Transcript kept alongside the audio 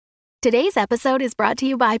Today's episode is brought to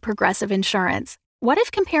you by Progressive Insurance. What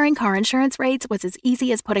if comparing car insurance rates was as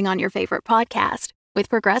easy as putting on your favorite podcast? With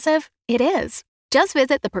Progressive, it is. Just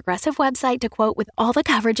visit the Progressive website to quote with all the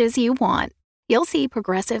coverages you want. You'll see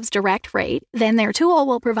Progressive's direct rate, then their tool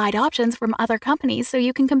will provide options from other companies so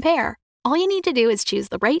you can compare. All you need to do is choose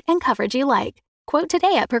the rate and coverage you like. Quote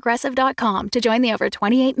today at Progressive.com to join the over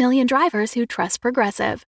 28 million drivers who trust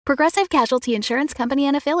Progressive. Progressive Casualty Insurance Company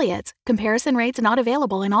and Affiliates. Comparison rates not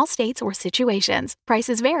available in all states or situations.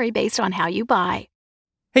 Prices vary based on how you buy.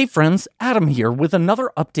 Hey friends, Adam here with another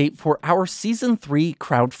update for our Season 3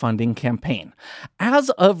 crowdfunding campaign. As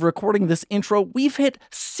of recording this intro, we've hit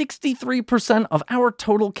 63% of our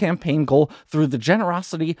total campaign goal through the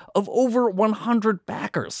generosity of over 100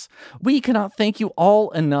 backers. We cannot thank you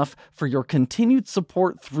all enough for your continued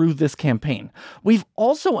support through this campaign. We've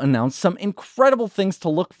also announced some incredible things to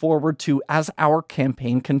look forward to as our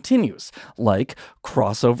campaign continues, like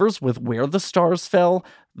crossovers with Where the Stars Fell,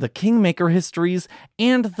 The Kingmaker Histories,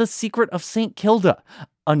 and The Secret of St. Kilda,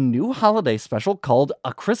 a new holiday special called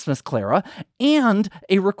A Christmas Clara, and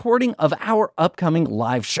a recording of our upcoming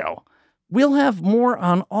live show. We'll have more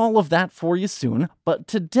on all of that for you soon, but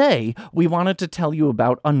today we wanted to tell you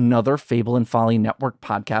about another Fable and Folly Network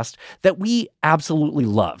podcast that we absolutely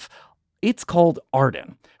love. It's called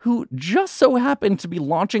Arden, who just so happened to be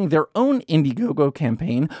launching their own Indiegogo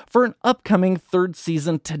campaign for an upcoming third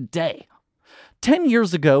season today. 10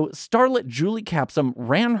 years ago, starlet Julie Capsum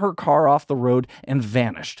ran her car off the road and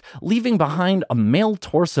vanished, leaving behind a male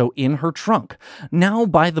torso in her trunk. Now,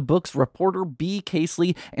 by the book's reporter Bea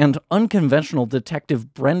Casely and unconventional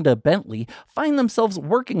detective Brenda Bentley find themselves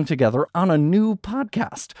working together on a new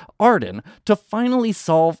podcast, Arden, to finally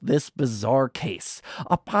solve this bizarre case.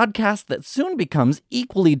 A podcast that soon becomes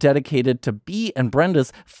equally dedicated to Bea and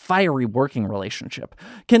Brenda's fiery working relationship.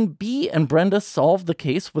 Can Bea and Brenda solve the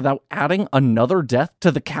case without adding another death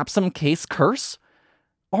to the Capsum case curse?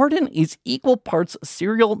 Arden is equal parts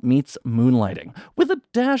serial meets moonlighting, with a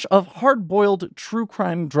dash of hard-boiled true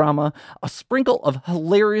crime drama, a sprinkle of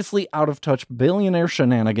hilariously out-of-touch billionaire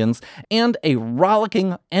shenanigans, and a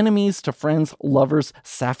rollicking enemies to friends lovers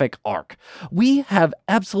sapphic arc. We have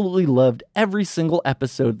absolutely loved every single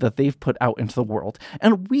episode that they've put out into the world,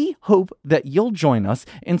 and we hope that you'll join us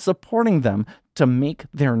in supporting them to make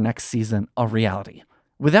their next season a reality.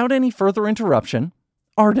 Without any further interruption,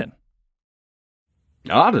 Arden.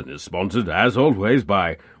 Arden is sponsored, as always,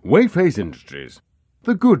 by Wayface Industries,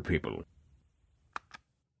 the good people.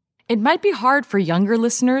 It might be hard for younger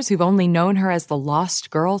listeners who've only known her as the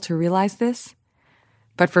lost girl to realize this.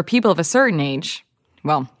 But for people of a certain age,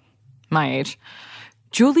 well, my age,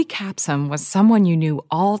 Julie Capsum was someone you knew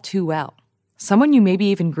all too well, someone you maybe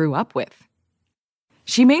even grew up with.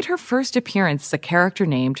 She made her first appearance as a character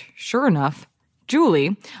named, sure enough,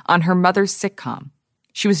 Julie, on her mother's sitcom.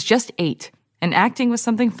 She was just 8, and acting was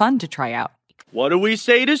something fun to try out. What do we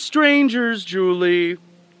say to strangers, Julie?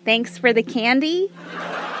 Thanks for the candy.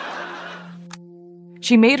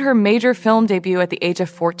 She made her major film debut at the age of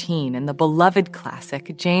 14 in the beloved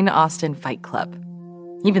classic Jane Austen Fight Club.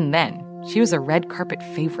 Even then, she was a red carpet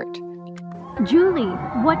favorite. Julie,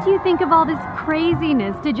 what do you think of all this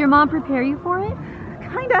craziness? Did your mom prepare you for it?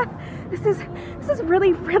 Kinda. This is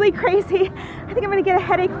really, really crazy. I think I'm gonna get a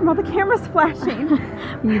headache from all the cameras flashing.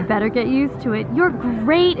 You better get used to it. You're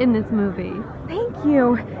great in this movie. Thank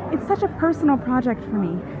you. It's such a personal project for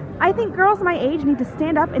me. I think girls my age need to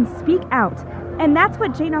stand up and speak out. And that's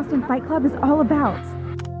what Jane Austen Fight Club is all about.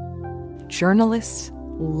 Journalists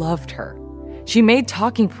loved her. She made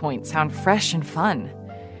talking points sound fresh and fun.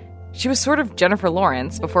 She was sort of Jennifer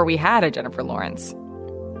Lawrence before we had a Jennifer Lawrence.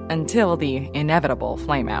 Until the inevitable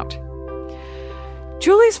flameout.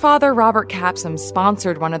 Julie's father, Robert Capsum,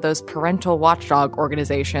 sponsored one of those parental watchdog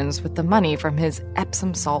organizations with the money from his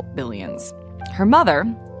Epsom salt billions. Her mother,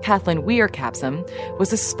 Kathleen Weir Capsum,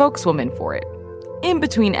 was a spokeswoman for it. In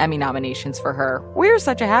between Emmy nominations for her We're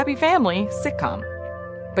Such a Happy Family sitcom.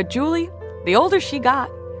 But Julie, the older she got,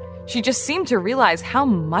 she just seemed to realize how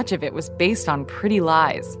much of it was based on pretty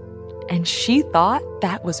lies. And she thought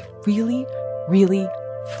that was really, really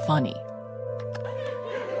funny.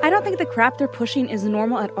 I don't think the crap they're pushing is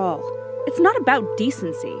normal at all. It's not about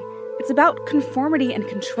decency. It's about conformity and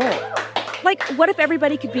control. Like, what if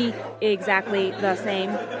everybody could be exactly the same?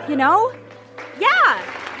 You know?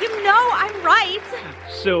 Yeah! You know I'm right!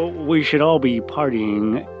 So we should all be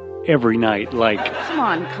partying every night, like... Come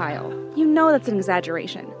on, Kyle. You know that's an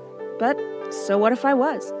exaggeration. But so what if I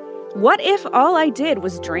was? What if all I did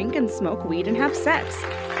was drink and smoke weed and have sex?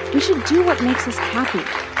 We should do what makes us happy.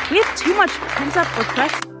 We have too much pent-up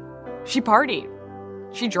repressed... She partied.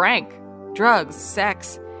 She drank. Drugs,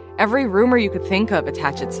 sex. Every rumor you could think of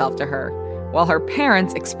attached itself to her, while her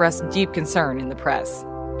parents expressed deep concern in the press.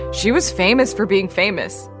 She was famous for being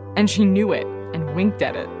famous, and she knew it and winked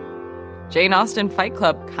at it. Jane Austen Fight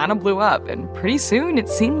Club kind of blew up, and pretty soon it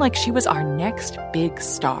seemed like she was our next big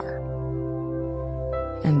star.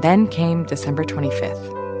 And then came December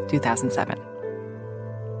 25th, 2007.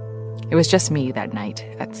 It was just me that night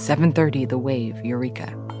at 7:30 The Wave,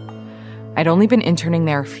 Eureka. I'd only been interning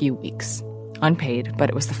there a few weeks, unpaid, but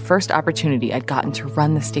it was the first opportunity I'd gotten to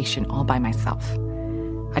run the station all by myself.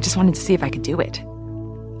 I just wanted to see if I could do it.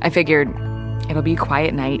 I figured it'll be a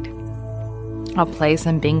quiet night. I'll play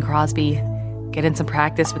some Bing Crosby, get in some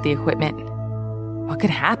practice with the equipment. What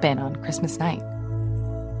could happen on Christmas night?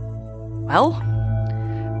 Well,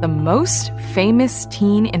 the most famous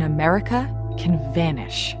teen in America can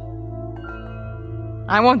vanish.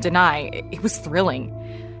 I won't deny, it was thrilling.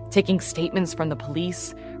 Taking statements from the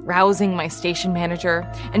police, rousing my station manager,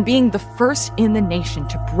 and being the first in the nation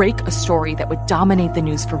to break a story that would dominate the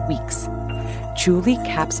news for weeks. Julie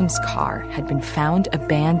Capsom's car had been found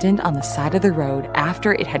abandoned on the side of the road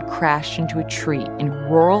after it had crashed into a tree in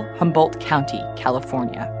rural Humboldt County,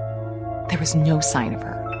 California. There was no sign of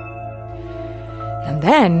her. And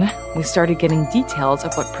then we started getting details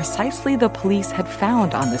of what precisely the police had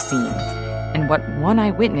found on the scene, and what one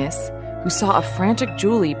eyewitness who saw a frantic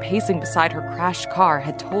Julie pacing beside her crashed car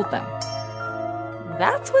had told them.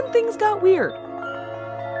 That's when things got weird.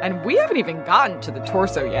 And we haven't even gotten to the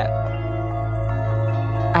torso yet.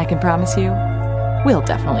 I can promise you, we'll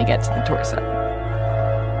definitely get to the torso.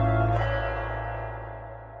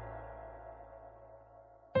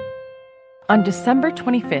 On December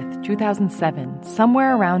 25th, 2007,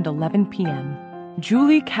 somewhere around 11 p.m.,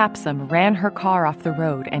 Julie Capsom ran her car off the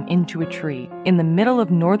road and into a tree in the middle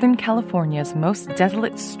of Northern California's most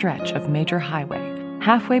desolate stretch of major highway,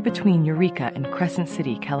 halfway between Eureka and Crescent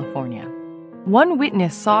City, California. One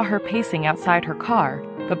witness saw her pacing outside her car,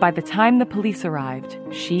 but by the time the police arrived,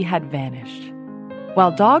 she had vanished.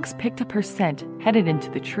 While dogs picked up her scent headed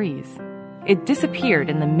into the trees, it disappeared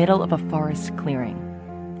in the middle of a forest clearing.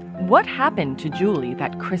 What happened to Julie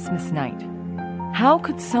that Christmas night? How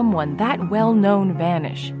could someone that well-known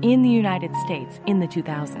vanish in the United States in the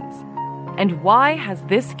 2000s? And why has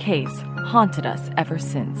this case haunted us ever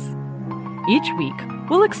since? Each week,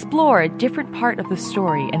 we'll explore a different part of the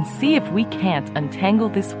story and see if we can't untangle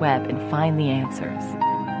this web and find the answers.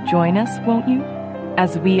 Join us, won't you,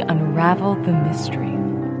 as we unravel the mystery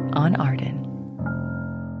on Arden.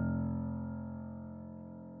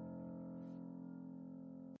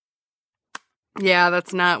 Yeah,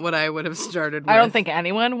 that's not what I would have started with. I don't think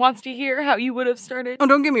anyone wants to hear how you would have started. Oh,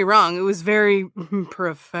 don't get me wrong. It was very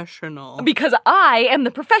professional. Because I am the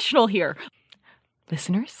professional here.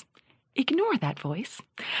 Listeners, ignore that voice.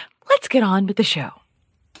 Let's get on with the show.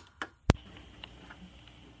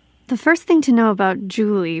 The first thing to know about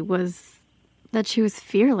Julie was that she was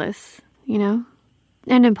fearless, and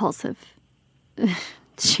impulsive.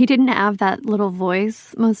 She didn't have that little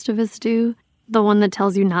voice most of us do, the one that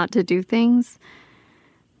tells you not to do things.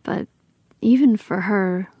 But even for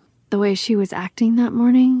her, the way she was acting that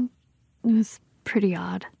morning, it was pretty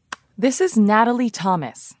odd. This is Natalie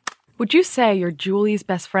Thomas. Would you say you're Julie's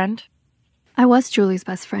best friend? I was Julie's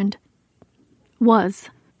best friend. Was.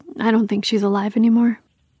 I don't think she's alive anymore.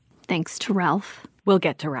 Thanks to Ralph. We'll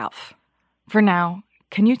get to Ralph. For now,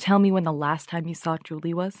 can you tell me when the last time you saw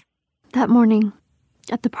Julie was? That morning,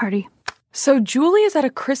 at the party. So Julie is at a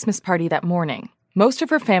Christmas party that morning. Most of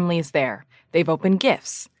her family is there. They've opened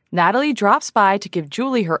gifts. Natalie drops by to give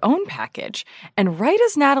Julie her own package, and right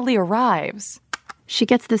as Natalie arrives... She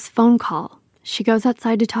gets this phone call. She goes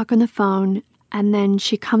outside to talk on the phone, and then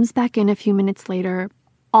she comes back in a few minutes later,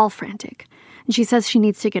 all frantic. And she says she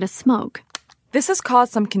needs to get a smoke. This has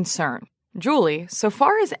caused some concern. Julie, so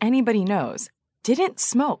far as anybody knows, didn't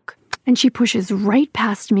smoke. And she pushes right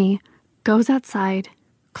past me, goes outside,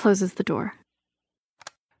 closes the door.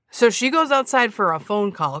 So she goes outside for a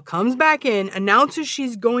phone call, comes back in, announces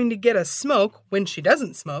she's going to get a smoke when she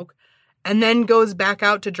doesn't smoke, and then goes back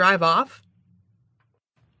out to drive off?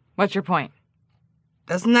 What's your point?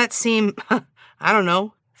 Doesn't that seem, I don't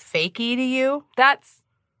know, fakey to you? That's...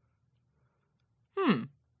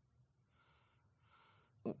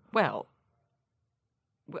 Well,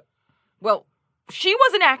 she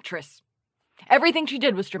was an actress. Everything she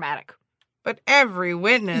did was dramatic. But every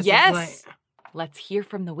witness Yes. is like... Let's hear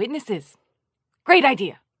from the witnesses. Great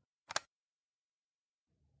idea.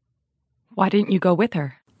 Why didn't you go with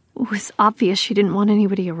her? It was obvious she didn't want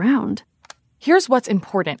anybody around. Here's what's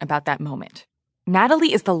important about that moment.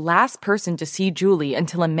 Natalie is the last person to see Julie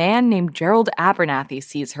until a man named Gerald Abernathy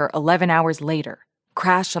sees her 11 hours later.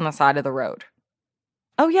 crashed on the side of the road.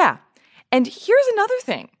 Oh, yeah. And here's another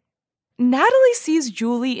thing. Natalie sees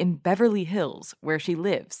Julie in Beverly Hills, where she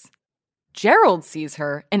lives. Gerald sees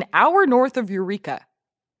her an hour north of Eureka.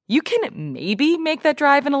 You can maybe make that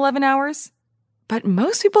drive in 11 hours, but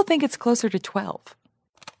most people think it's closer to 12.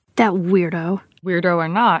 That weirdo. Weirdo or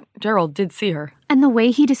not, Gerald did see her. And the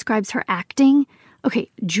way he describes her acting, okay,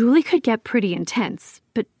 Julie could get pretty intense,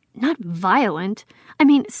 but not violent. I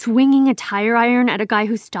mean, swinging a tire iron at a guy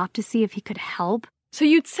who stopped to see if he could help. So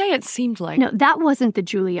you'd say it seemed like... No, that wasn't the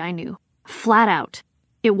Julie I knew. Flat out.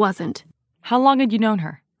 It wasn't. How long had you known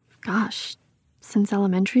her? Gosh, since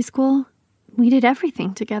elementary school. We did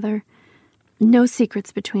everything together. No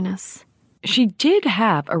secrets between us. She did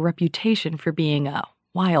have a reputation for being a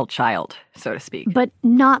wild child, so to speak. But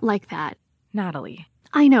not like that. Natalie.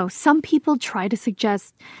 I know, some people try to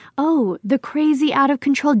suggest, oh, the crazy,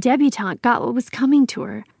 out-of-control debutante got what was coming to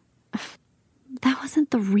her. That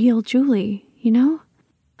wasn't the real Julie, you know?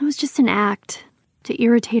 It was just an act to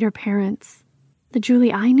irritate her parents. The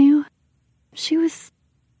Julie I knew, she was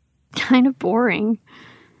kind of boring.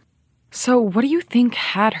 So what do you think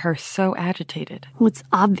had her so agitated? Well, it's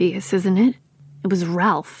obvious, isn't it? It was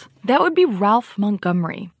Ralph. That would be Ralph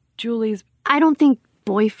Montgomery, Julie's... I don't think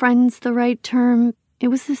boyfriend's the right term. It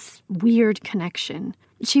was this weird connection.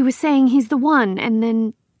 She was saying he's the one, and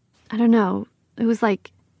then, I don't know, it was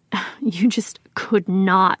like you just could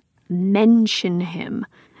not mention him,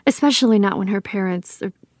 especially not when her parents,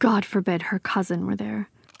 or God forbid, her cousin were there.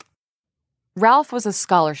 Ralph was a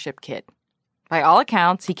scholarship kid. By all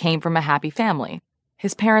accounts, he came from a happy family.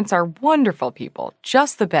 His parents are wonderful people,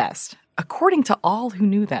 just the best, according to all who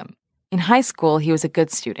knew them. In high school, he was a good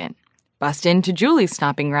student. Bussed into Julie's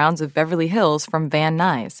stomping grounds of Beverly Hills from Van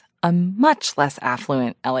Nuys, a much less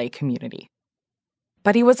affluent LA community.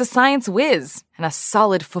 But he was a science whiz and a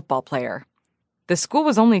solid football player. The school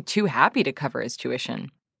was only too happy to cover his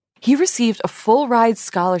tuition. He received a full-ride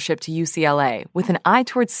scholarship to UCLA with an eye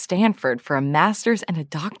towards Stanford for a master's and a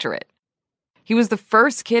doctorate. He was the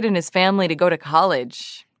first kid in his family to go to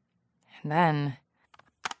college. And then...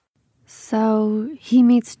 So he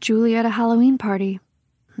meets Julie at a Halloween party.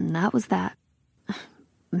 And that was that.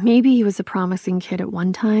 Maybe he was a promising kid at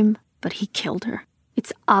one time, but he killed her.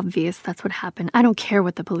 It's obvious that's what happened. I don't care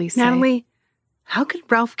what the police say. Natalie, how could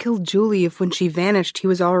Ralph kill Julie if when she vanished he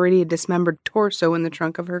was already a dismembered torso in the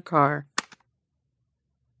trunk of her car?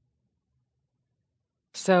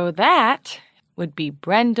 So that would be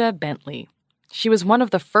Brenda Bentley. She was one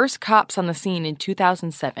of the first cops on the scene in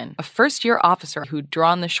 2007, a first-year officer who'd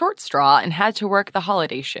drawn the short straw and had to work the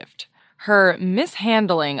holiday shift. Her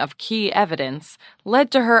mishandling of key evidence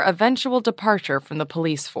led to her eventual departure from the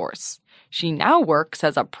police force. She now works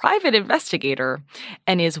as a private investigator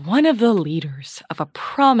and is one of the leaders of a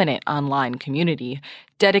prominent online community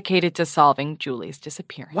dedicated to solving Julie's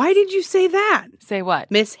disappearance. Why did you say that? Say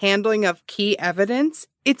what? Mishandling of key evidence?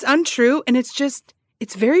 It's untrue, and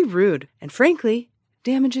it's very rude, and frankly,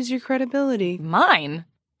 damages your credibility. Mine?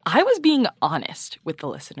 I was being honest with the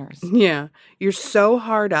listeners. Yeah, you're so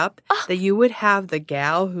hard up that you would have the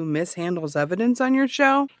gal who mishandles evidence on your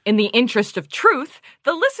show? In the interest of truth,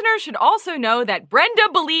 the listeners should also know that Brenda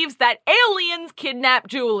believes that aliens kidnapped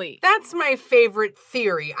Julie. That's my favorite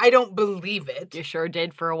theory. I don't believe it. You sure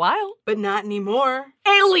did for a while. But not anymore.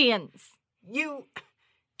 Aliens! You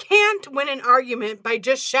can't win an argument by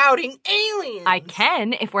just shouting aliens. I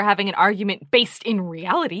can if we're having an argument based in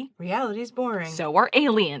reality. Reality's boring. So are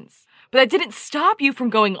aliens. But that didn't stop you from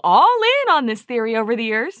going all in on this theory over the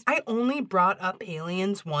years. I only brought up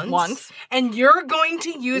aliens once. Once. And you're going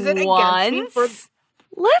to use it against me for...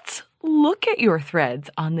 Let's look at your threads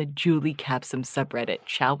on the Julie Capsum subreddit,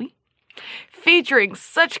 shall we? Featuring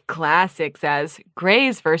such classics as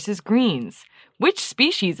Grays versus Greens. Which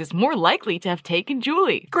species is more likely to have taken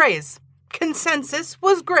Julie? Grays. Consensus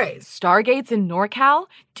was Grays. Stargates in NorCal?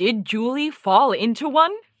 Did Julie fall into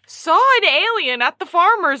one? Saw an alien at the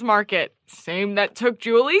farmer's market. Same that took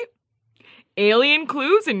Julie? Alien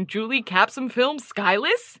clues in Julie Capsum film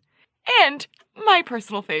Skyless? And my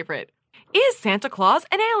personal favorite, is Santa Claus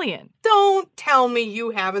an alien? Don't tell me you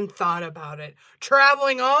haven't thought about it.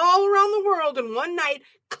 Traveling all around the world in one night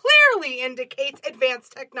clearly indicates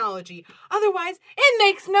advanced technology. Otherwise, it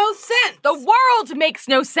makes no sense. The world makes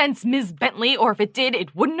no sense, Ms. Bentley, or if it did,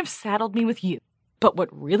 it wouldn't have saddled me with you. But what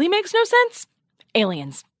really makes no sense?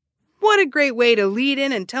 Aliens. What a great way to lead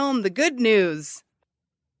in and tell them the good news.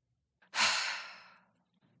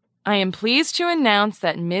 I am pleased to announce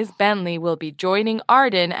that Ms. Bentley will be joining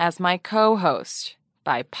Arden as my co-host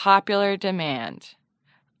by popular demand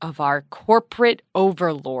of our corporate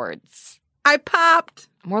overlords. I popped.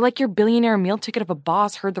 More like your billionaire meal ticket of a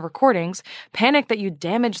boss heard the recordings, panicked that you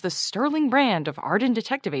damaged the sterling brand of Arden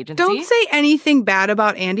Detective Agency. Don't say anything bad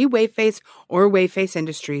about Andy Wayface or Wayface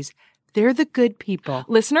Industries. They're the good people.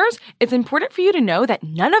 Listeners, it's important for you to know that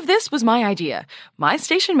none of this was my idea. My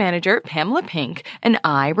station manager, Pamela Pink, and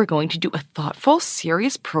I were going to do a thoughtful,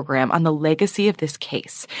 serious program on the legacy of this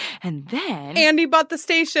case. And then... Andy bought the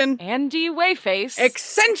station. Andy Wayface.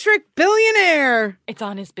 Eccentric billionaire. It's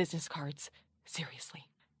on his business cards. Seriously.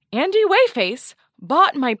 Andy Wayface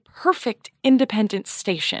bought my perfect independent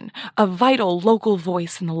station, a vital local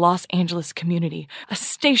voice in the Los Angeles community, a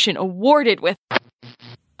station awarded with...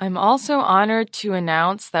 I'm also honored to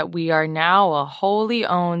announce that we are now a wholly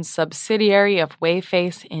owned subsidiary of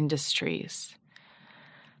Wayface Industries.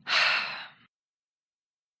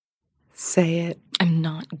 Say it. I'm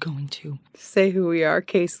not going to. Say who we are,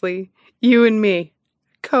 Casely. You and me.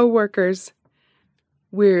 Co-workers.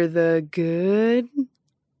 We're the good...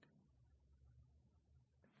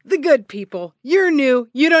 The good people. You're new.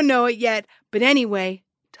 You don't know it yet. But anyway,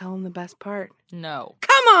 tell them the best part. No.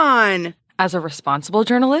 Come on! As a responsible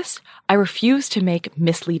journalist, I refuse to make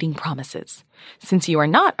misleading promises. Since you are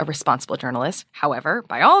not a responsible journalist, however,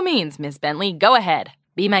 by all means, Ms. Bentley, go ahead.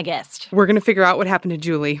 Be my guest. We're going to figure out what happened to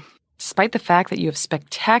Julie. Despite the fact that you have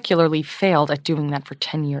spectacularly failed at doing that for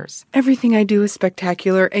 10 years. Everything I do is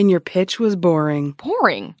spectacular, and your pitch was boring.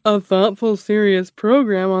 Boring? A thoughtful, serious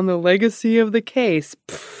program on the legacy of the case.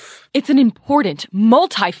 Pfft. It's an important,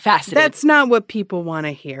 multifaceted... That's not what people want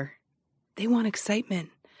to hear. They want excitement.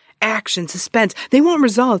 Action, suspense. They want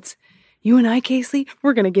results. You and I, Casely,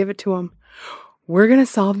 we're going to give it to them. We're going to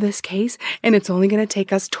solve this case, and it's only going to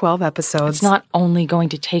take us 12 episodes. It's not only going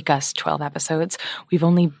to take us 12 episodes. We've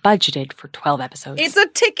only budgeted for 12 episodes. It's a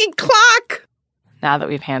ticking clock! Now that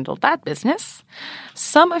we've handled that business,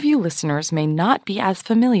 some of you listeners may not be as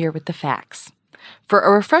familiar with the facts. For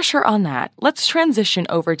a refresher on that, let's transition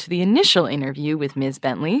over to the initial interview with Ms.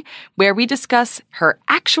 Bentley, where we discuss her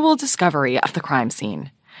actual discovery of the crime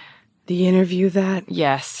scene. The interview that...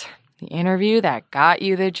 Yes, the interview that got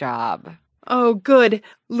you the job. Oh, good.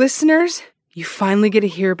 Listeners, you finally get to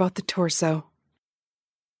hear about the torso.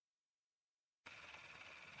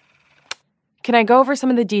 Can I go over some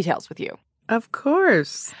of the details with you? Of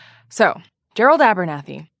course. So, Gerald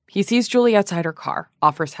Abernathy, he sees Julie outside her car,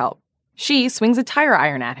 offers help. She swings a tire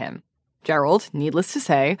iron at him. Gerald, needless to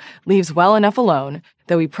say, leaves well enough alone,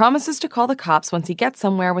 though he promises to call the cops once he gets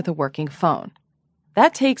somewhere with a working phone.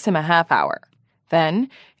 That takes him a half hour. Then,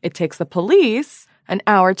 it takes the police an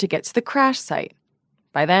hour to get to the crash site.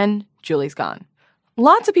 By then, Julie's gone.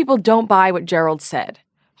 Lots of people don't buy what Gerald said,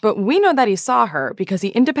 but we know that he saw her because he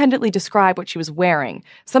independently described what she was wearing,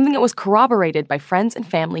 something that was corroborated by friends and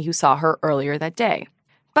family who saw her earlier that day.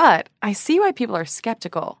 But I see why people are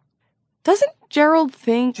skeptical. Doesn't Gerald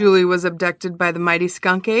think Julie was abducted by the mighty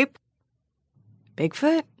skunk ape?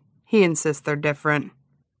 Bigfoot? He insists they're different.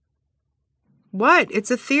 What?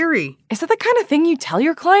 It's a theory. Is that the kind of thing you tell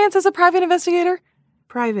your clients as a private investigator?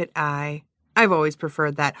 Private eye. I've always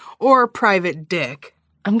preferred that. Or private dick.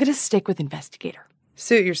 I'm going to stick with investigator.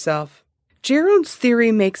 Suit yourself. Gerald's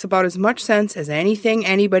theory makes about as much sense as anything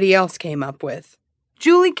anybody else came up with.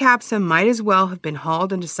 Julie Capsum might as well have been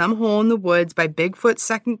hauled into some hole in the woods by Bigfoot's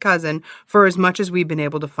second cousin for as much as we've been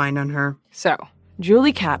able to find on her. So,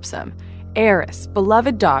 Julie Capsum, heiress,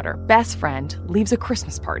 beloved daughter, best friend, leaves a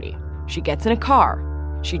Christmas party. She gets in a car.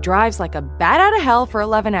 She drives like a bat out of hell for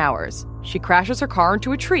 11 hours. She crashes her car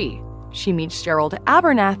into a tree. She meets Gerald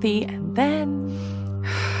Abernathy, and then...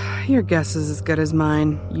 Your guess is as good as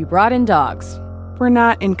mine. You brought in dogs. We're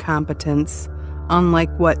not incompetents.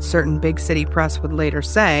 Unlike what certain big city press would later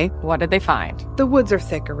say. What did they find? The woods are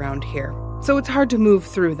thick around here, so it's hard to move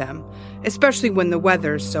through them, especially when the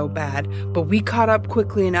weather's so bad, but we caught up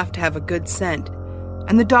quickly enough to have a good scent,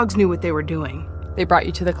 and the dogs knew what they were doing. They brought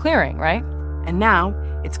you to the clearing, right? And now,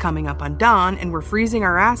 it's coming up on dawn, and we're freezing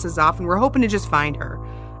our asses off, and we're hoping to just find her.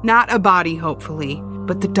 Not a body, hopefully,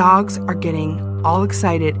 but the dogs are getting all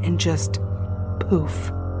excited and just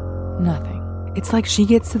poof. Nothing. It's like she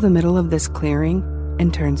gets to the middle of this clearing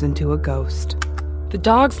and turns into a ghost. The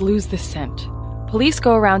dogs lose the scent. Police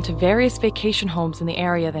go around to various vacation homes in the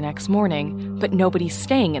area the next morning, but nobody's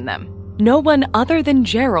staying in them. No one other than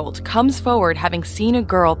Gerald comes forward having seen a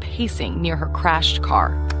girl pacing near her crashed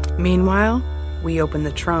car. Meanwhile, we open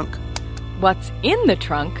the trunk. What's in the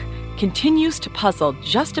trunk continues to puzzle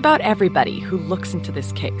just about everybody who looks into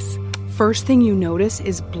this case. First thing you notice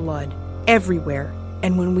is blood everywhere.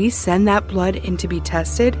 And when we send that blood in to be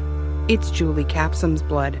tested, it's Julie Capsum's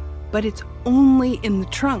blood. But it's only in the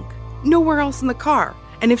trunk, nowhere else in the car.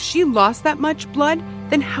 And if she lost that much blood,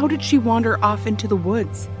 then how did she wander off into the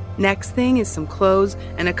woods? Next thing is some clothes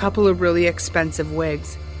and a couple of really expensive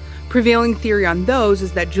wigs. Prevailing theory on those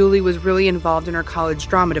is that Julie was really involved in her college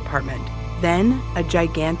drama department. Then, a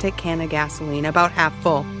gigantic can of gasoline, about half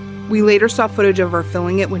full. We later saw footage of her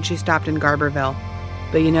filling it when she stopped in Garberville.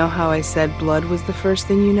 But you know how I said blood was the first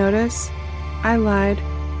thing you notice? I lied.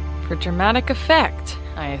 For dramatic effect,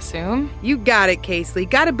 I assume. You got it, Casely.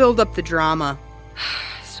 Gotta build up the drama.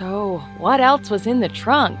 So, what else was in the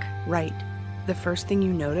trunk? Right. The first thing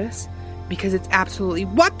you notice? Because it's absolutely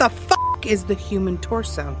what the fuck is the human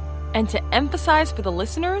torso? And to emphasize for the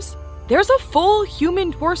listeners, there's a full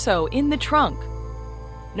human torso in the trunk.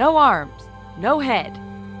 No arms, no head.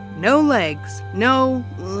 No legs, no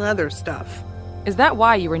other stuff. Is that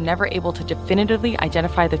why you were never able to definitively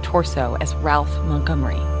identify the torso as Ralph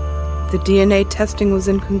Montgomery? The DNA testing was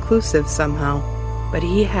inconclusive somehow, but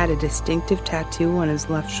he had a distinctive tattoo on his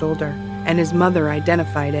left shoulder, and his mother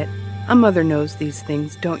identified it. A mother knows these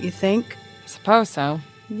things, don't you think? Suppose so.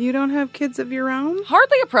 You don't have kids of your own?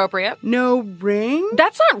 Hardly appropriate. No ring?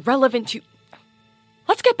 That's not relevant to...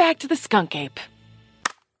 Let's get back to the skunk ape.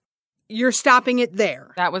 You're stopping it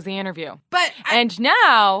there. That was the interview. But And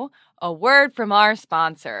now, a word from our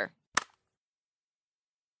sponsor.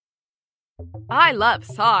 I love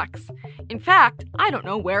socks. In fact, I don't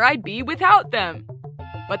know where I'd be without them.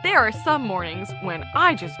 But there are some mornings when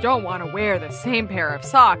I just don't want to wear the same pair of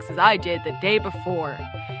socks as I did the day before.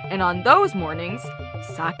 And on those mornings,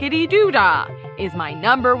 Sockety Doodah is my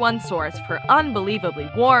 #1 source for unbelievably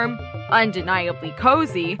warm, undeniably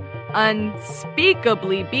cozy,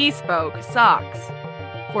 unspeakably bespoke socks.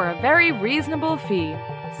 For a very reasonable fee,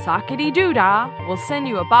 Sockety Doodah will send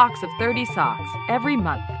you a box of 30 socks every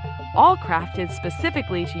month, all crafted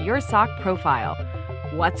specifically to your sock profile.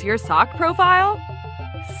 What's your sock profile?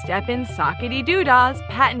 Step in Sockety Doodah's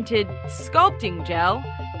patented sculpting gel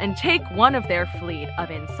and take one of their fleet of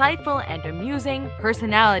insightful and amusing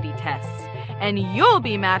personality tests, and you'll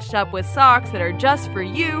be matched up with socks that are just for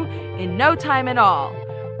you in no time at all.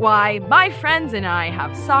 Why, my friends and I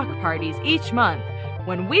have sock parties each month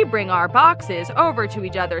when we bring our boxes over to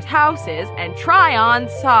each other's houses and try on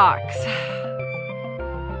socks.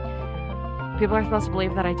 People are supposed to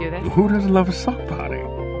believe that I do this. Who doesn't love a sock party?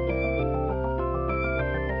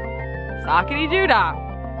 Sockety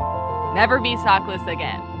Doodah. Never be sockless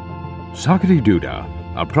again. Sockety Doodah,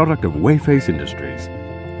 a product of Wayface Industries.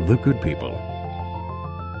 The good people.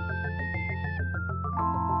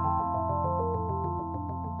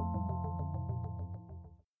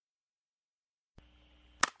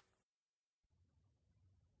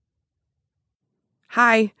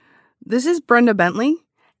 Hi, this is Brenda Bentley,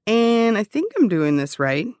 and I think I'm doing this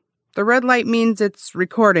right. The red light means it's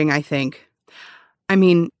recording, I think. I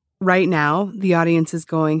mean, right now, the audience is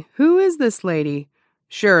going, who is this lady?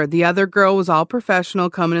 Sure, the other girl was all professional,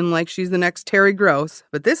 coming in like she's the next Terry Gross,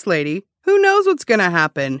 but this lady, who knows what's gonna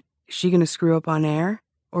happen? Is she gonna screw up on air?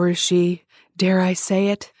 Or is she, dare I say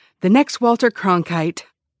it, the next Walter Cronkite?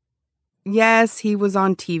 Yes, he was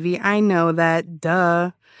on TV, I know that,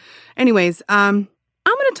 duh. Anyways, I'm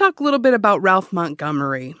going to talk a little bit about Ralph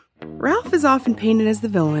Montgomery. Ralph is often painted as the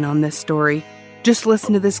villain on this story. Just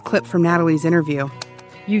listen to this clip from Natalie's interview.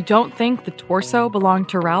 You don't think the torso belonged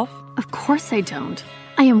to Ralph? Of course I don't.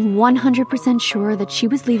 I am 100% sure that she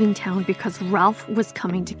was leaving town because Ralph was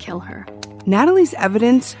coming to kill her. Natalie's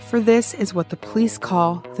evidence for this is what the police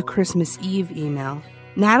call the Christmas Eve email.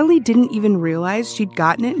 Natalie didn't even realize she'd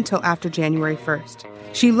gotten it until after January 1st.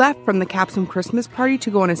 She left from the Capsum Christmas party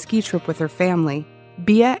to go on a ski trip with her family.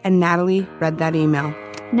 Bea and Natalie read that email.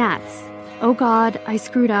 Nats, oh God, I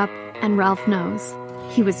screwed up, and Ralph knows.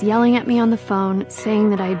 He was yelling at me on the phone, saying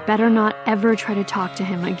that I'd better not ever try to talk to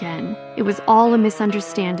him again. It was all a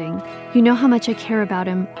misunderstanding. You know how much I care about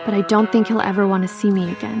him, but I don't think he'll ever want to see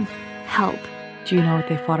me again. Help. Do you know what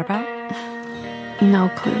they fought about? No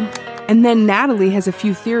clue. And then Natalie has a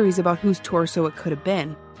few theories about whose torso it could have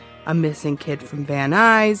been. A missing kid from Van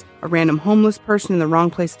Nuys, a random homeless person in the wrong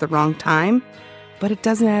place at the wrong time. But it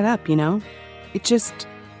doesn't add up, you know?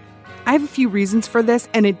 I have a few reasons for this,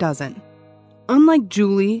 and it doesn't. Unlike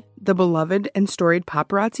Julie, the beloved and storied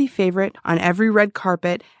paparazzi favorite on every red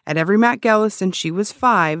carpet at every Met Gala since she was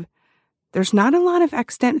 5, there's not a lot of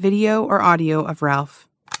extant video or audio of Ralph.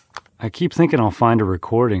 I keep thinking I'll find a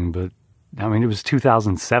recording, but, it was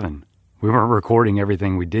 2007. We weren't recording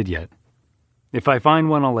everything we did yet. If I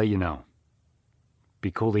find one, I'll let you know.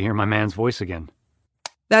 Be cool to hear my man's voice again.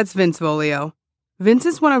 That's Vince Volio. Vince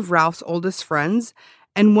is one of Ralph's oldest friends,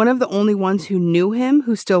 and one of the only ones who knew him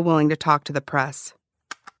who's still willing to talk to the press.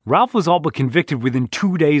 Ralph was all but convicted within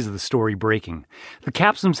 2 days of the story breaking. The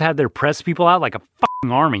Capsums had their press people out like a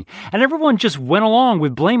army, and everyone just went along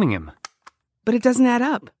with blaming him. But it doesn't add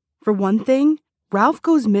up. For one thing, Ralph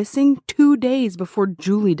goes missing 2 days before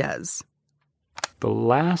Julie does. The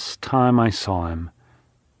last time I saw him,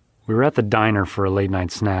 we were at the diner for a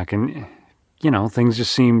late-night snack, and, things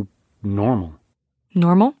just seemed normal.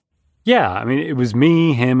 Normal? Yeah, I mean, it was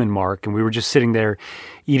me, him, and Mark, and we were just sitting there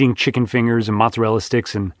eating chicken fingers and mozzarella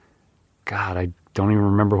sticks, and God, I don't even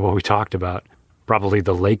remember what we talked about. Probably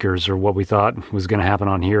the Lakers or what we thought was going to happen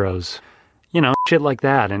on Heroes. Shit like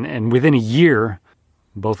that, and within a year,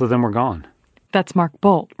 both of them were gone. That's Mark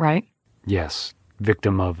Bolt, right? Yes,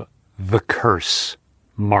 victim of the curse,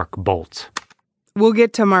 Mark Bolt. We'll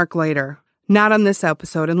get to Mark later. Not on this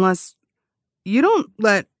episode, unless you don't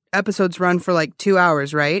let episodes run for like 2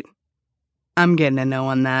 hours, right? I'm getting a no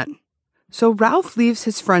on that. So Ralph leaves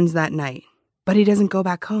his friends that night, but he doesn't go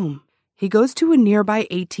back home. He goes to a nearby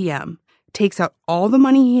ATM, takes out all the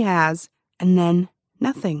money he has, and then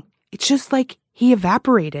nothing. It's just like he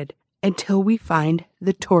evaporated until we find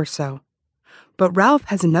the torso. But Ralph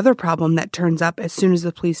has another problem that turns up as soon as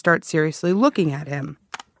the police start seriously looking at him.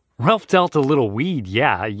 Ralph dealt a little weed,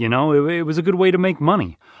 yeah, it was a good way to make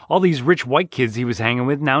money. All these rich white kids he was hanging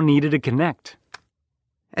with now needed a connect.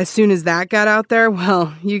 As soon as that got out there,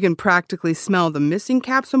 well, you can practically smell the missing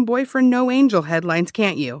Capsum boyfriend no angel headlines,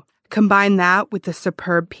 can't you? Combine that with the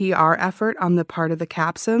superb PR effort on the part of the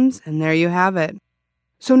Capsums, and there you have it.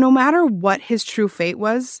 So no matter what his true fate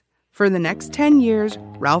was, for the next 10 years,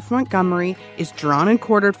 Ralph Montgomery is drawn and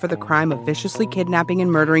quartered for the crime of viciously kidnapping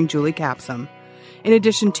and murdering Julie Capsum. In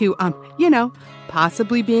addition to,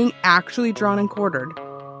 possibly being actually drawn and quartered.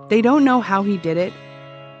 They don't know how he did it,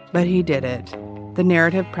 but he did it. The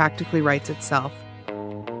narrative practically writes itself.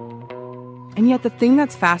 And yet the thing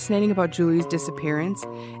that's fascinating about Julie's disappearance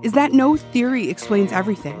is that no theory explains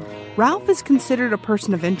everything. Ralph is considered a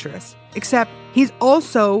person of interest, except he's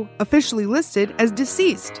also officially listed as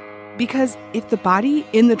deceased. Because if the body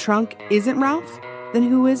in the trunk isn't Ralph, then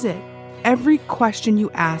who is it? Every question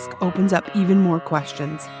you ask opens up even more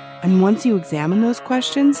questions. And once you examine those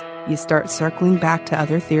questions, you start circling back to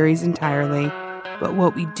other theories entirely. But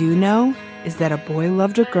what we do know is that a boy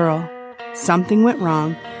loved a girl, something went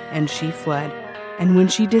wrong, and she fled. And when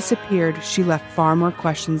she disappeared, she left far more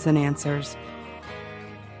questions than answers.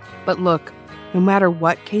 But look, no matter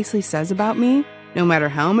what Casely says about me, no matter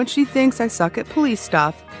how much she thinks I suck at police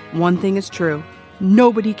stuff, one thing is true.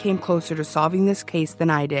 Nobody came closer to solving this case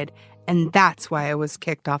than I did, and that's why I was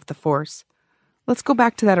kicked off the force. Let's go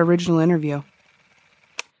back to that original interview.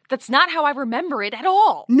 That's not how I remember it at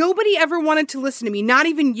all. Nobody ever wanted to listen to me, not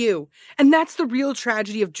even you. And that's the real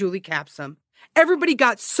tragedy of Julie Capsum. Everybody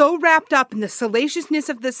got so wrapped up in the salaciousness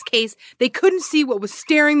of this case, they couldn't see what was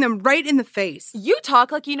staring them right in the face. You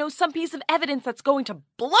talk like you know some piece of evidence that's going to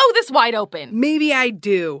blow this wide open. Maybe I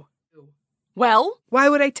do. Well? Why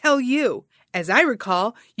would I tell you? As I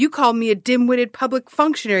recall, you called me a dim-witted public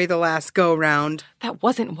functionary the last go-round. That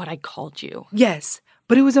wasn't what I called you. Yes,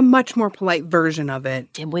 but it was a much more polite version of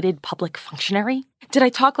it. Dim-witted public functionary? Did I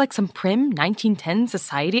talk like some prim 1910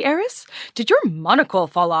 society heiress? Did your monocle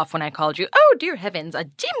fall off when I called you, oh dear heavens, a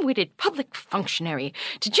dim-witted public functionary?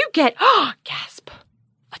 Did you get, gasp,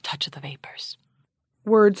 a touch of the vapors?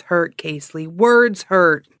 Words hurt, Casely. Words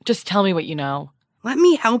hurt. Just tell me what you know. Let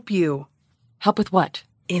me help you. Help with what?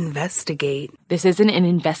 Investigate. This isn't an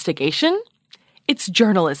investigation. It's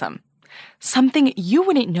journalism. Something you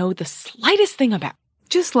wouldn't know the slightest thing about.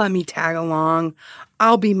 Just let me tag along.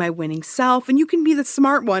 I'll be my winning self, and you can be the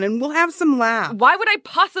smart one, and we'll have some laughs. Why would I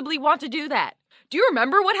possibly want to do that? Do you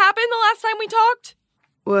remember what happened the last time we talked?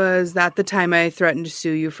 Was that the time I threatened to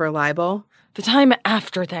sue you for libel? The time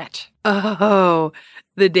after that. Oh,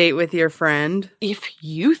 the date with your friend? If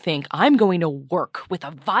you think I'm going to work with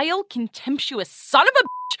a vile, contemptuous son of a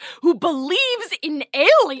bitch who believes in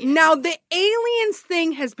aliens... Now, the aliens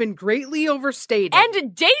thing has been greatly overstated.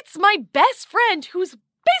 And dates my best friend who's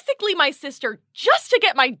basically my sister just to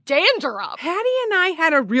get my dander up. Patty and I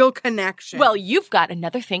had a real connection. Well, you've got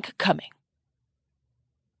another thing coming.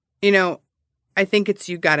 You know, I think it's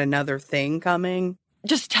you got another thing coming.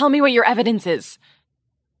 Just tell me what your evidence is.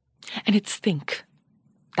 And it's think.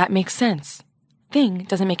 That makes sense. Thing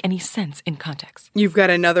doesn't make any sense in context. You've got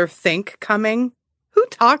another think coming? Who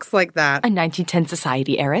talks like that? A 1910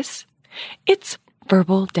 society heiress. It's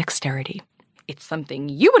verbal dexterity. It's something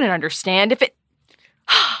you wouldn't understand if it...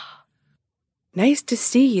 Nice to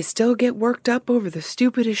see you still get worked up over the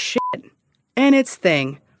stupidest shit. And it's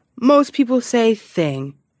thing. Most people say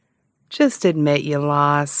thing. Just admit you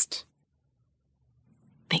lost.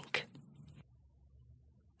 Think.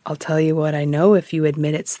 I'll tell you what I know if you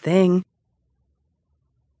admit it's thing.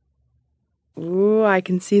 Ooh, I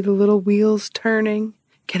can see the little wheels turning.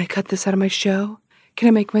 Can I cut this out of my show? Can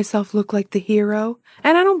I make myself look like the hero?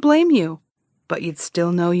 And I don't blame you, but you'd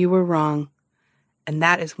still know you were wrong. And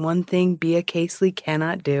that is one thing Bea Casely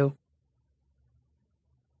cannot do.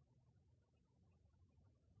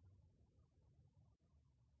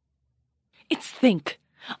 It's Think.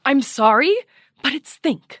 I'm sorry, but it's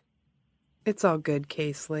Think. It's all good,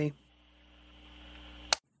 Casely.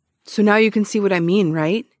 So now you can see what I mean,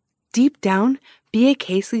 right? Deep down, Bea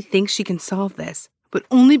Casely thinks she can solve this, but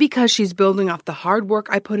only because she's building off the hard work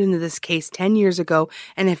I put into this case 10 years ago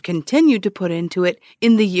and have continued to put into it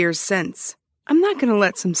in the years since. I'm not going to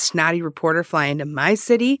let some snotty reporter fly into my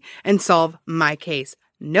city and solve my case.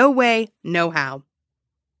 No way, no how.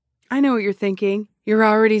 I know what you're thinking. You're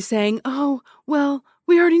already saying, oh, well,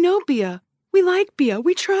 we already know Bea. We like Bea.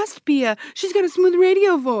 We trust Bea. She's got a smooth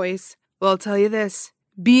radio voice. Well, I'll tell you this.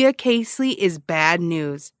 Bea Casely is bad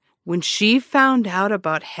news. When she found out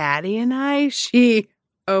about Hattie and I,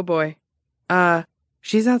 oh boy.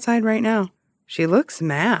 She's outside right now. She looks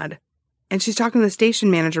mad. And she's talking to the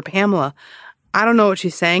station manager, Pamela. I don't know what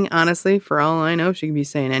she's saying, honestly. For all I know, she could be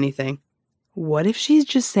saying anything. What if she's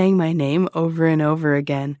just saying my name over and over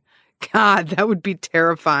again? God, that would be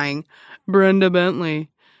terrifying. Brenda Bentley.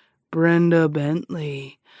 Brenda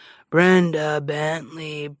Bentley. Brenda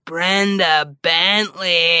Bentley. Brenda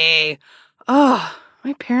Bentley. Oh,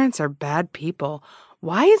 my parents are bad people.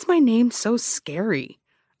 Why is my name so scary?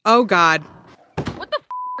 Oh, God. What the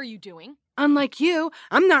are you doing? Unlike you,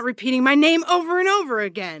 I'm not repeating my name over and over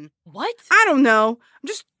again. What? I don't know. I'm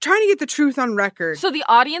just trying to get the truth on record. So the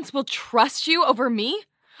audience will trust you over me?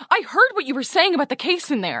 I heard what you were saying about the case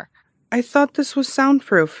in there. I thought this was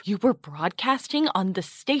soundproof. You were broadcasting on the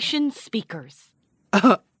station speakers.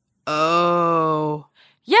 Oh.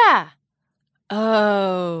 Yeah.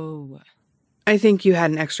 Oh. I think you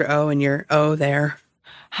had an extra O in your O there.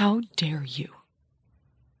 How dare you?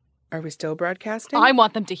 Are we still broadcasting? I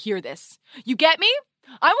want them to hear this. You get me?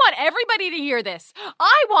 I want everybody to hear this.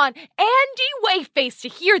 I want Andy Wayface to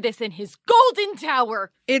hear this in his golden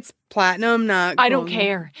tower. It's platinum, not golden. I don't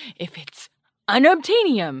care if it's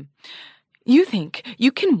unobtainium. You think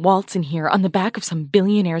you can waltz in here on the back of some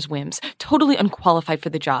billionaire's whims, totally unqualified for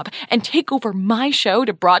the job, and take over my show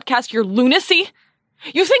to broadcast your lunacy?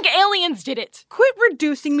 You think aliens did it? Quit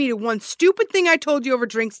reducing me to one stupid thing I told you over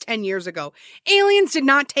drinks 10 years ago. Aliens did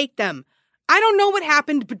not take them. I don't know what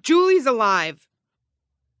happened, but Julie's alive.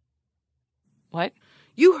 What?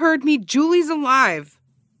 You heard me. Julie's alive.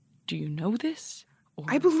 Do you know this?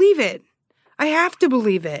 I believe it. I have to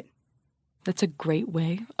believe it. That's a great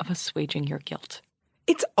way of assuaging your guilt.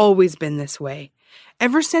 It's always been this way.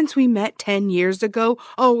 Ever since we met 10 years ago,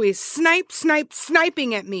 always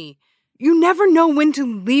sniping at me. You never know when to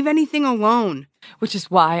leave anything alone. Which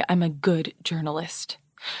is why I'm a good journalist.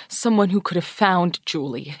 Someone who could have found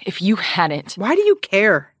Julie if you hadn't. Why do you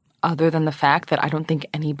care? Other than the fact that I don't think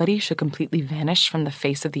anybody should completely vanish from the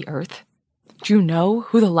face of the earth. Do you know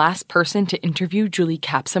who the last person to interview Julie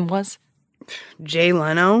Capsum was? Jay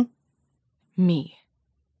Leno? Me.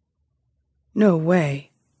 No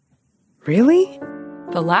way. Really?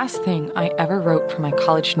 The last thing I ever wrote for my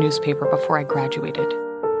college newspaper before I graduated.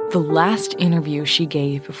 The last interview she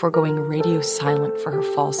gave before going radio silent for her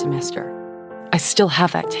fall semester. I still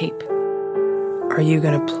have that tape. Are you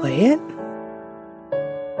gonna play it?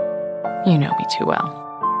 You know me too well.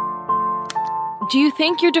 Do you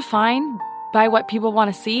think you're defined by what people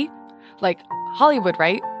want to see? Like Hollywood,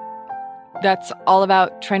 right? That's all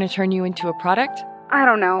about trying to turn you into a product? I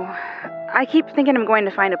don't know. I keep thinking I'm going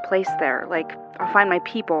to find a place there. Like, I'll find my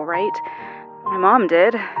people, right? My mom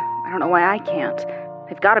did. I don't know why I can't.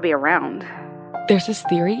 They've got to be around. There's this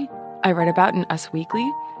theory I read about in Us Weekly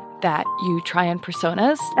that you try on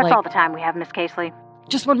personas. That's all the time we have, Miss Casely.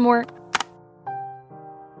 Just one more.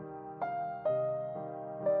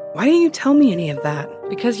 Why didn't you tell me any of that?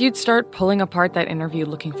 Because you'd start pulling apart that interview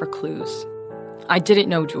looking for clues. I didn't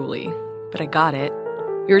know Julie, but I got it.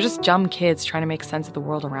 We were just dumb kids trying to make sense of the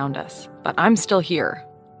world around us. But I'm still here.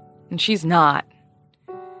 And she's not.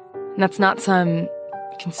 And that's not some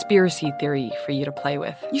conspiracy theory for you to play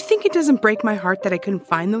with. You think it doesn't break my heart that I couldn't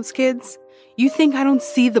find those kids? You think I don't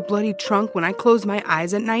see the bloody trunk when I close my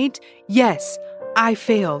eyes at night? Yes, I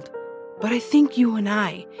failed. But I think you and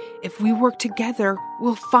I, if we work together,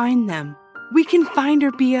 we'll find them. We can find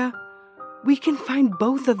her, Bea. We can find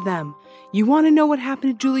both of them. You want to know what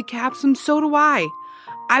happened to Julie Capsum? So do I.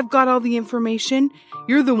 I've got all the information.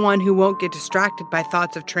 You're the one who won't get distracted by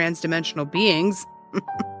thoughts of transdimensional beings.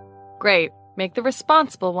 Great. Make the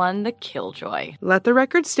responsible one the killjoy. Let the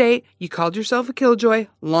record state you called yourself a killjoy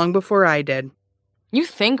long before I did. You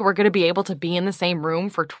think we're going to be able to be in the same room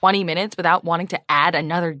for 20 minutes without wanting to add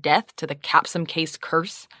another death to the Capsum case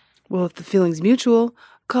curse? Well, if the feeling's mutual,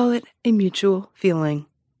 call it a mutual feeling.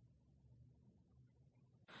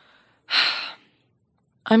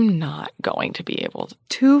 I'm not going to be able to.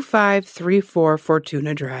 2534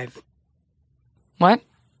 Fortuna Drive. What?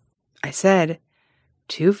 I said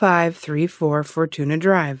 2534 Fortuna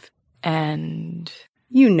Drive. And?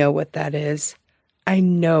 You know what that is. I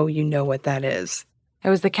know you know what that is. It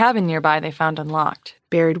was the cabin nearby they found unlocked.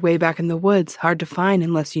 Buried way back in the woods, hard to find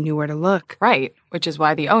unless you knew where to look. Right, which is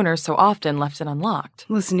why the owner so often left it unlocked.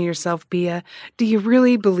 Listen to yourself, Bia. Do you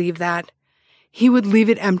really believe that? He would leave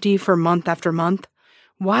it empty for month after month?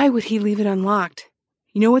 Why would he leave it unlocked?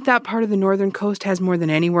 You know what that part of the northern coast has more than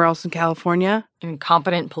anywhere else in California?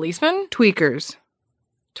 Incompetent policemen? Tweakers.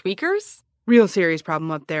 Tweakers? Real serious problem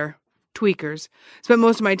up there. Tweakers. Spent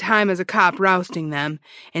most of my time as a cop rousting them,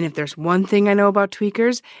 and if there's one thing I know about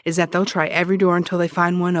tweakers, is that they'll try every door until they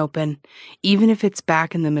find one open, even if it's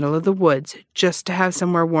back in the middle of the woods, just to have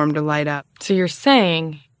somewhere warm to light up. So you're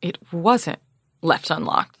saying it wasn't left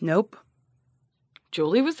unlocked? Nope.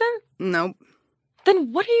 Julie was there? Nope.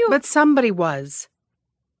 Then what are you... But somebody was.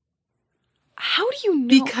 How do you know?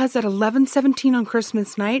 Because at 11:17 on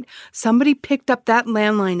Christmas night, somebody picked up that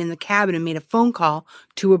landline in the cabin and made a phone call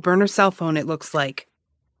to a burner cell phone, it looks like.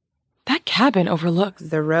 That cabin overlooks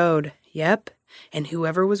the road. Yep. And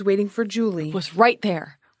whoever was waiting for Julie was right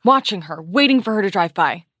there, watching her, waiting for her to drive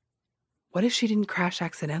by. What if she didn't crash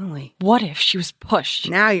accidentally? What if she was pushed?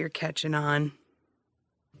 Now you're catching on.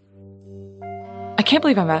 I can't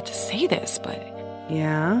believe I'm about to say this, but...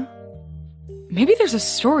 Yeah? Maybe there's a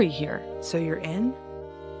story here. So you're in?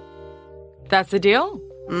 That's the deal?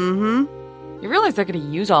 Mm-hmm. You realize they're going to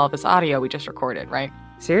use all of this audio we just recorded, right?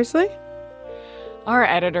 Seriously? Our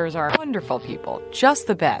editors are wonderful people, just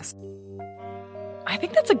the best. I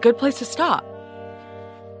think that's a good place to stop.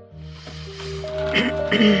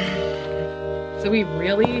 So we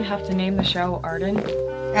really have to name the show Arden?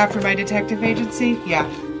 After my detective agency? Yeah.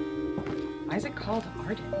 Why is it called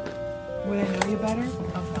Arden? Would I know you better?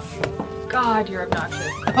 God, you're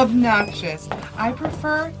obnoxious. Obnoxious. I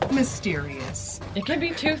prefer mysterious. It can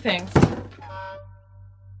be two things.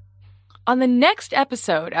 On the next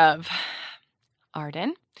episode of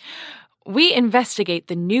Arden, we investigate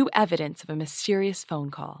the new evidence of a mysterious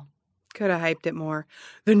phone call. Could have hyped it more.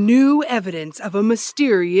 The new evidence of a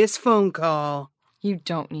mysterious phone call. You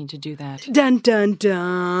don't need to do that. Dun, dun,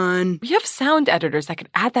 dun. We have sound editors that could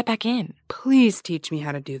add that back in. Please teach me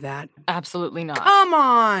how to do that. Absolutely not. Come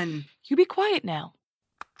on. You be quiet now.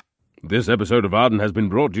 This episode of Arden has been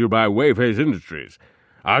brought to you by Wayface Industries.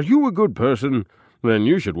 Are you a good person? Then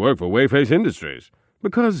you should work for Wayface Industries.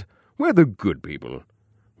 Because we're the good people.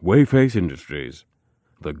 Wayface Industries.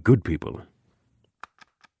 The good people.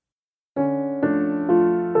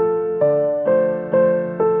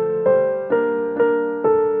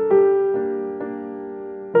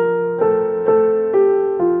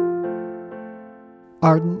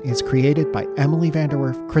 Arden is created by Emily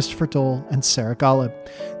Vanderwerf, Christopher Dole, and Sarah Golub.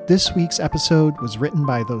 This week's episode was written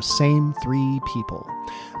by those same three people.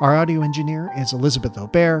 Our audio engineer is Elizabeth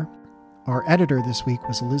Aubert. Our editor this week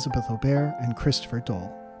was Elizabeth Aubert and Christopher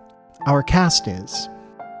Dole. Our cast is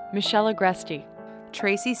Michelle Agresti,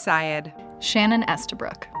 Tracy Syed, Shannon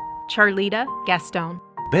Estabrook, Charlita Gaston,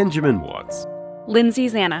 Benjamin Watts, Lindsay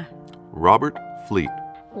Zanna, Robert Fleet,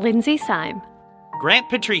 Lindsay Syme, Grant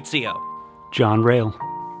Patrizio, John Rail,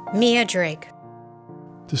 Mia Drake.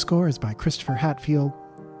 The score is by Christopher Hatfield.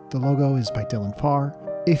 The logo is by Dylan Farr.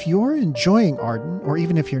 If you're enjoying Arden, or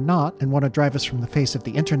even if you're not and want to drive us from the face of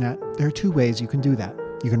the internet, there are two ways you can do that.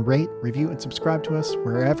 You can rate, review, and subscribe to us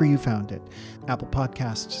wherever you found it. Apple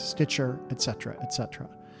Podcasts, Stitcher, etc., etc.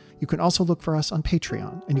 You can also look for us on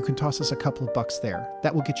Patreon, and you can toss us a couple of bucks there.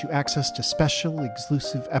 That will get you access to special,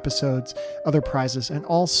 exclusive episodes, other prizes, and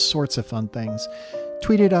all sorts of fun things.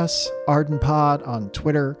 Tweet at us, ArdenPod, on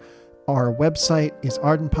Twitter. Our website is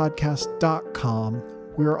ardenpodcast.com.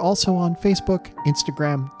 We are also on Facebook,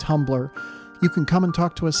 Instagram, Tumblr. You can come and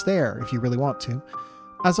talk to us there if you really want to.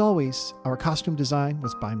 As always, our costume design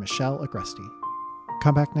was by Michelle Agresti.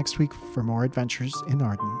 Come back next week for more adventures in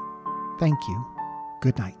Arden. Thank you.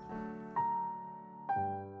 Good night.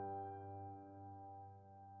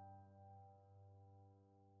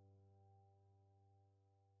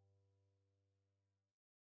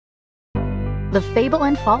 The Fable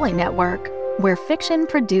and Folly Network, where fiction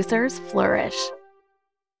producers flourish.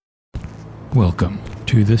 Welcome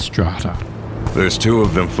to the Strata. There's two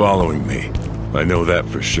of them following me. I know that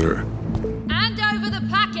for sure. Hand over the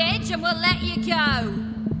package and we'll let you go.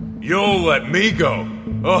 You'll let me go?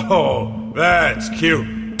 Oh, That's cute.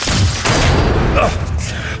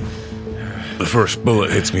 The first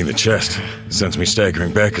bullet hits me in the chest, sends me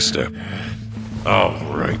staggering back a step. All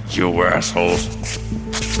right, you assholes.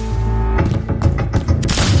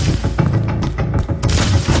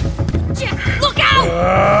 Look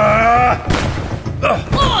out!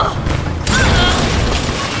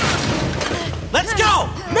 Let's go!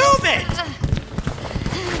 Move it!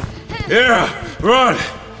 Yeah, run!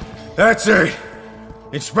 That's it.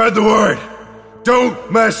 And spread the word.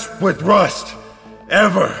 Don't mess with Rust.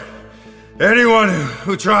 Ever. Anyone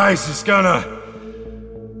who tries is gonna...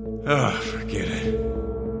 forget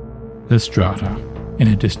it. The Strata. In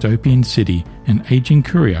a dystopian city, an aging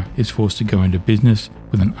courier is forced to go into business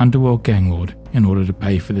with an underworld gang lord in order to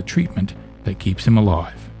pay for the treatment that keeps him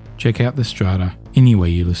alive. Check out The Strata anywhere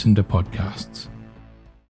you listen to podcasts.